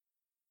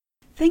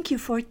Thank you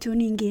for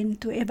tuning in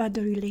to Eva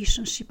the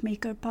Relationship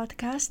Maker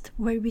podcast,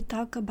 where we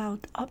talk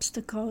about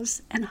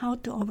obstacles and how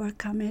to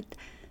overcome it,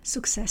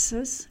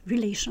 successes,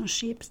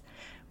 relationships,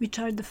 which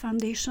are the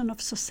foundation of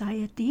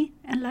society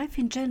and life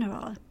in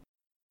general.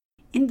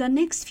 In the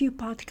next few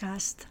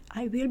podcasts,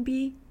 I will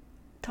be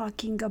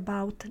talking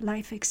about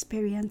life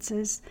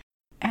experiences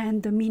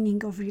and the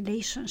meaning of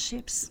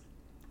relationships.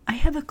 I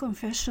have a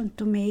confession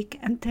to make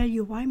and tell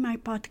you why my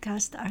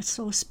podcasts are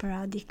so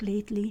sporadic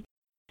lately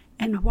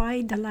and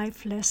why the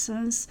life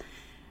lessons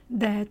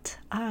that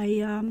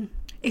I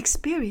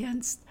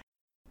experienced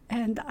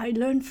and I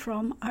learned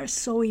from are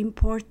so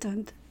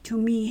important to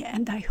me,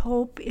 and I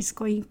hope is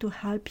going to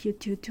help you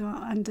to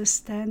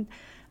understand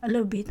a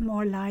little bit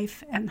more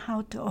life and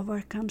how to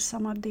overcome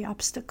some of the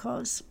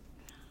obstacles.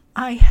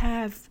 I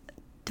have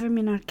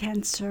terminal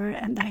cancer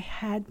and I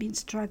had been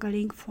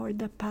struggling for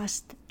the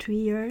past 3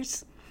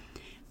 years.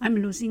 I'm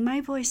losing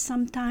my voice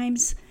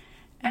sometimes,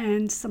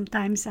 and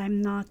sometimes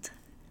I'm not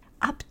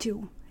up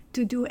to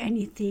do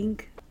anything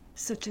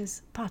such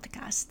as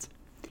podcasts.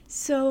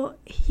 So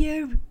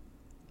here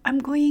I'm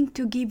going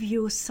to give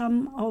you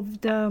some of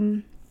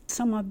the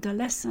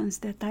lessons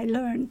that I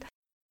learned,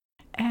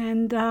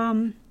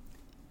 and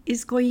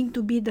is going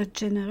to be the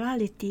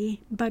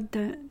generality, but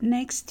the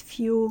next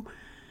few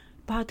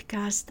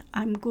podcasts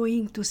I'm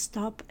going to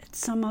stop at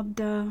some of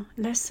the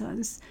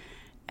lessons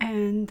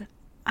and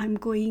I'm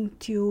going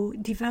to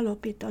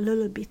develop it a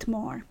little bit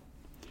more.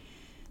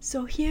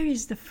 So here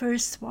is the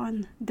first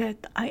one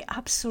that I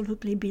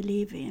absolutely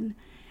believe in.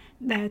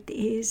 That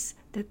is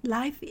that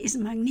life is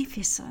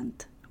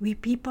magnificent. We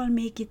people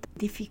make it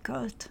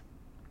difficult.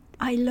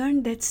 I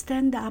learned that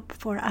stand up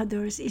for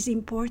others is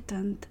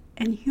important,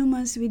 and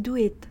humans we do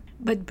it.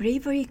 But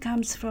bravery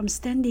comes from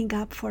standing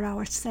up for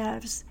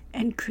ourselves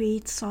and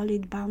create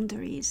solid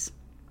boundaries.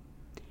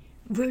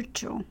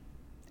 Virtue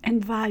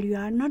and value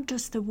are not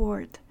just a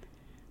word,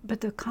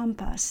 but a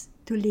compass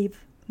to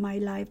live my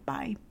life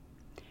by.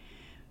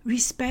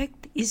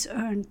 Respect is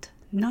earned,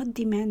 not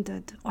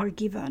demanded or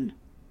given.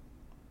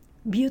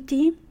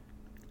 Beauty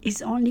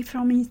is only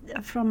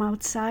from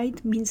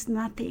outside means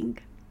nothing,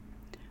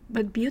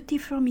 but beauty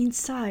from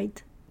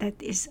inside, that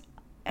is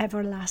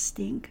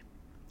everlasting.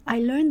 I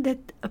learned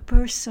that a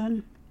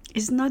person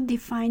is not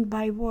defined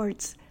by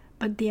words,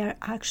 but their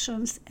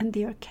actions and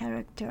their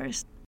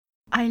characters.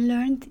 I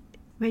learned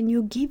when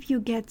you give, you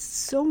get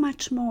so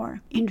much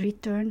more in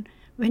return.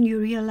 When you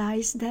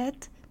realize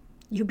that,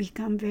 you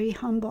become very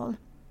humble.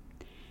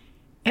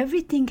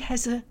 Everything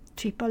has a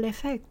triple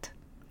effect.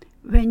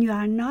 When you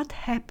are not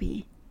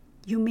happy,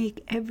 you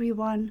make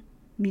everyone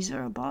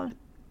miserable.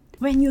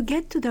 When you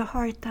get to the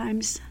hard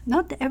times,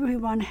 not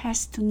everyone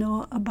has to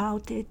know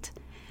about it.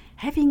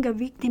 Having a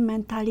victim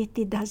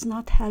mentality does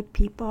not help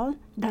people,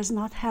 does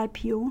not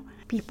help you.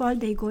 People,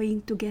 they're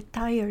going to get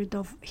tired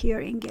of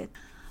hearing it.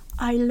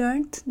 I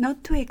learned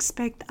not to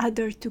expect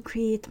others to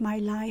create my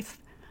life,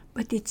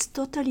 but it's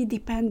totally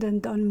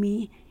dependent on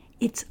me.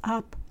 It's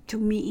up to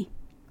me.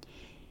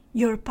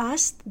 Your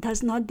past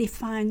does not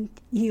define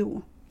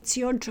you. It's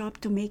your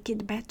job to make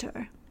it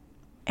better.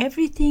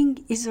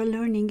 Everything is a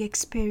learning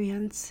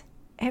experience.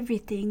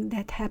 Everything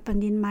that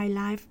happened in my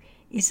life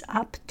is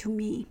up to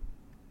me.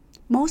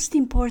 Most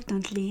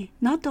importantly,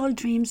 not all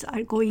dreams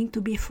are going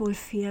to be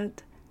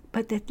fulfilled,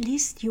 but at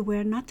least you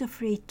were not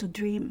afraid to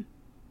dream.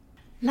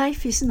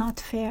 Life is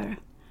not fair,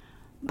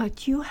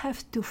 but you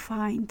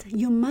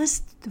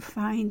must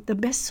find the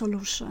best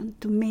solution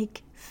to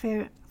make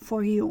fair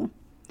for you.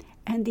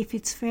 And if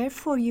it's fair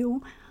for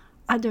you,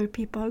 other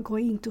people are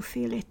going to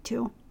feel it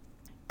too.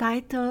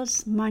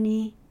 Titles,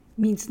 money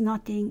means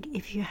nothing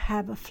if you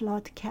have a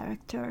flawed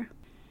character.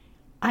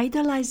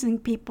 Idolizing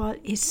people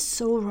is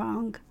so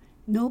wrong.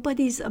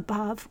 Nobody's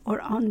above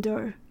or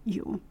under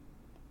you.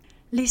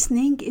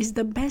 Listening is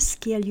the best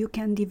skill you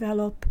can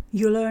develop.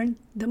 You learn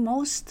the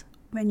most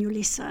when you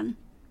listen.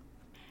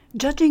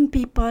 Judging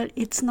people,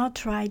 it's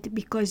not right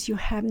because you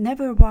have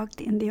never walked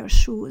in their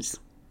shoes.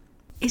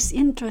 It's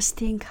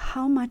interesting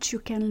how much you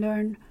can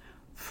learn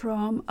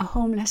from a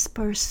homeless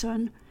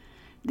person.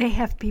 They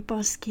have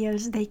people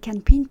skills. They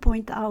can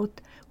pinpoint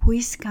out who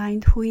is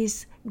kind, who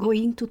is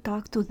going to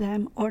talk to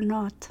them or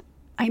not.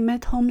 I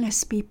met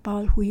homeless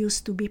people who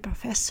used to be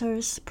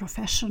professors,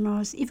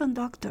 professionals, even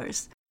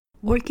doctors,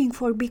 working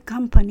for big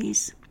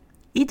companies.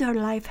 Either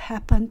life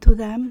happened to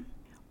them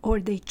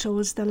or they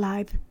chose the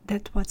life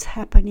that was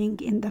happening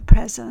in the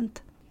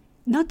present.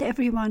 Not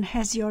everyone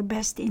has your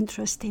best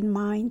interest in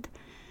mind.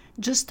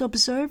 Just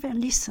observe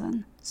and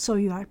listen so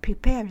you are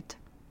prepared.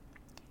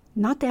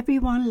 Not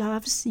everyone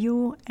loves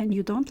you and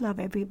you don't love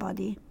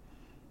everybody,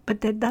 but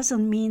that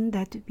doesn't mean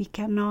that we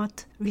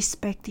cannot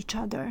respect each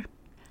other.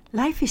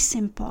 Life is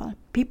simple.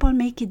 People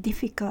make it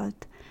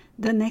difficult.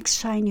 The next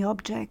shiny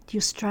object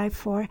you strive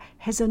for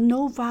has a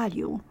no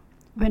value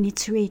when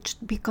it's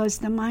reached because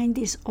the mind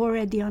is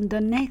already on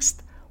the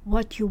next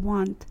what you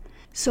want.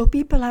 So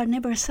people are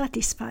never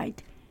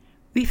satisfied.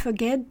 We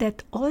forget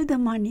that all the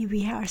money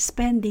we are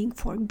spending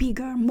for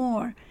bigger,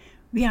 more,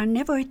 we are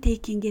never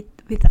taking it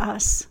with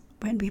us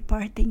when we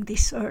parting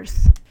this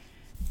earth.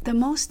 The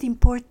most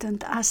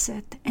important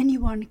asset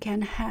anyone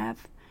can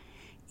have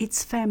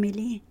is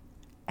family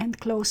and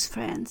close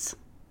friends.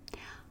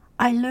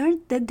 I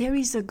learned that there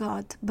is a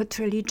God, but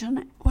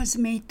religion was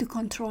made to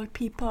control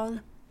people.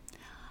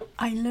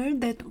 I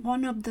learned that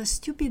one of the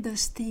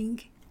stupidest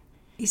things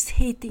is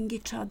hating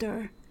each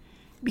other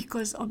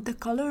because of the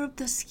color of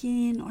the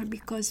skin or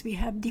because we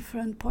have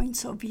different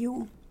points of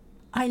view.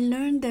 I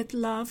learned that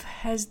love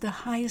has the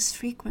highest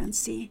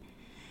frequency.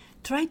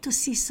 Try to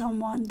see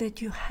someone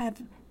that you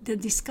have the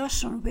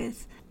discussion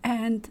with,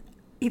 and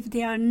if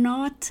they are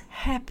not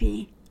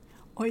happy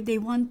or they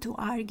want to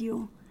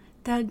argue,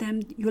 tell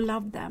them you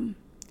love them.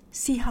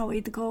 See how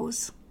it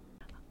goes.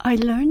 I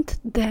learned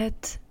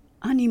that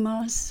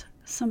animals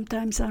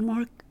sometimes are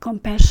more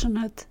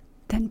compassionate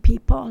than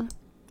people.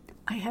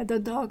 I had a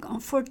dog,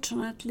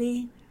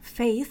 unfortunately,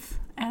 Faith,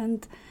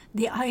 and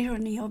the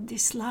irony of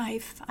this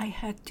life, I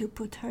had to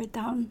put her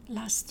down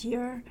last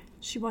year.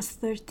 She was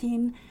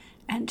 13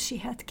 and she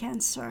had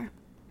cancer.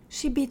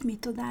 She beat me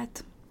to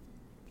that.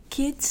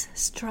 Kids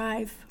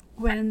strive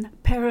when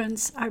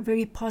parents are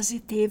very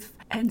positive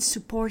and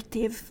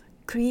supportive,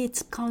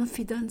 creates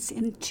confidence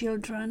in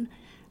children,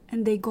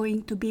 and they're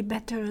going to be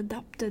better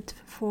adapted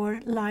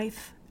for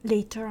life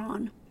later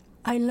on.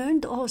 I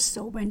learned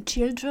also when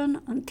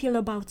children until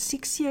about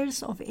 6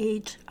 years of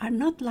age are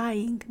not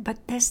lying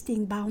but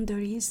testing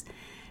boundaries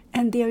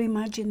and their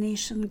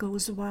imagination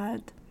goes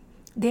wild.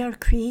 They are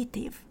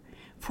creative.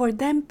 For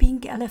them,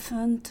 pink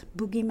elephant,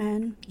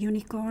 boogeyman,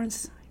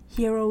 unicorns,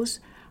 heroes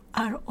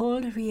are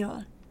all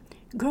real.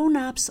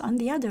 Grown-ups, on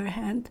the other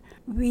hand,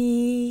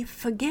 we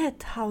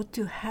forget how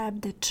to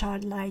have the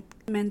childlike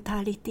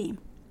mentality.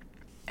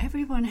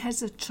 Everyone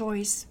has a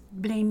choice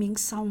blaming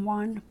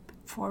someone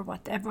for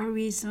whatever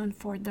reason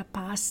for the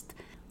past.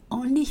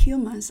 Only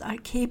humans are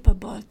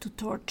capable to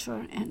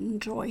torture and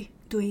enjoy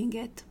doing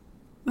it.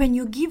 When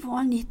you give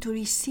only to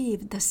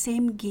receive the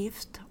same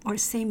gift or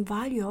same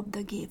value of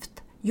the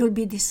gift, you'll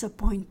be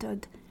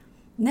disappointed.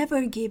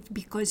 Never give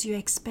because you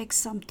expect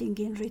something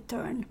in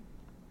return.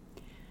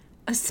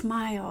 A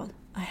smile,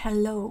 a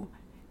hello,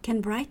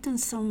 can brighten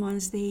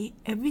someone's day.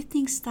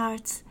 Everything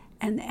starts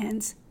and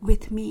ends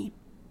with me.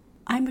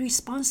 I'm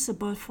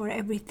responsible for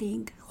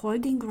everything.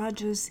 Holding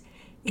grudges,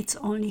 it's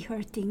only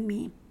hurting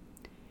me.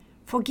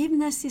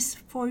 Forgiveness is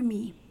for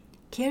me.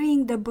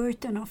 Carrying the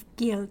burden of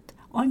guilt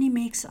only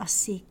makes us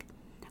sick.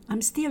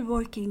 I'm still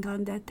working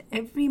on that.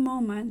 Every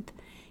moment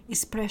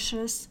is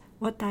precious.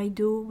 What I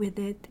do with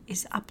it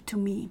is up to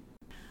me.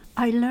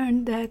 I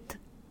learned that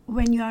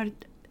when you are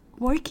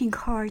working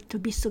hard to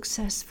be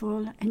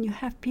successful and you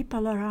have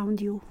people around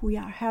you who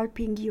are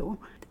helping you,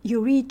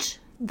 you reach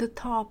the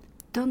top.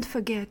 Don't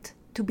forget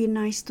to be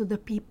nice to the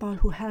people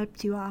who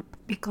helped you up,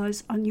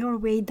 because on your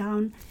way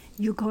down,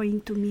 you're going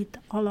to meet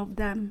all of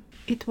them.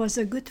 It was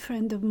a good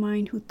friend of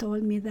mine who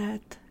told me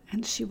that,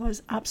 and she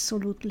was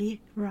absolutely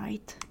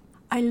right.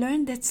 I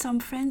learned that some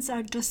friends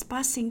are just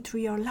passing through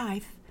your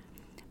life.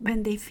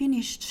 When they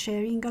finished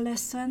sharing a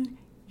lesson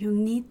you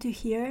need to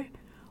hear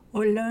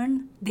or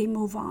learn, they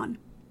move on.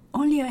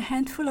 Only a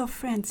handful of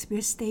friends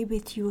will stay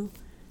with you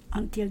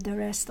until the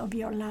rest of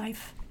your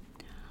life.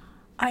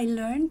 I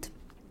learned,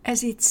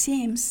 as it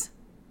seems,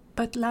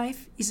 but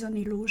life is an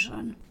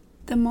illusion.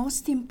 The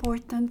most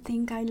important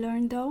thing I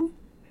learned, though,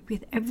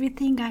 with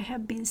everything I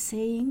have been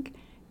saying,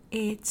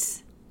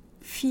 it's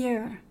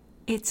fear.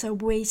 It's a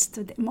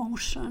wasted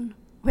emotion.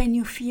 When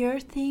you fear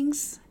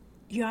things,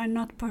 you are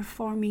not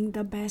performing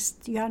the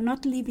best. You are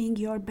not living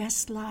your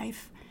best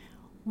life.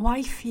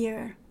 Why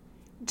fear?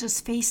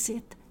 Just face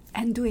it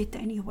and do it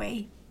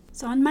anyway.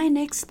 So on my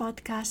next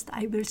podcast,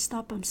 I will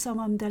stop on some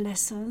of the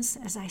lessons,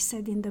 as I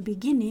said in the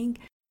beginning,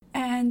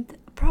 and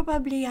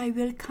probably I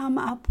will come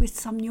up with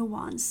some new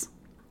ones.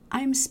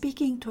 I'm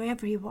speaking to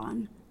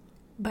everyone,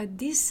 but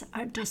these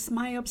are just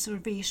my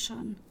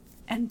observation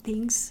and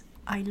things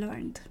I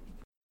learned.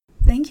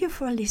 Thank you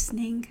for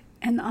listening,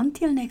 and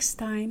until next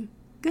time,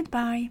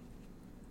 goodbye.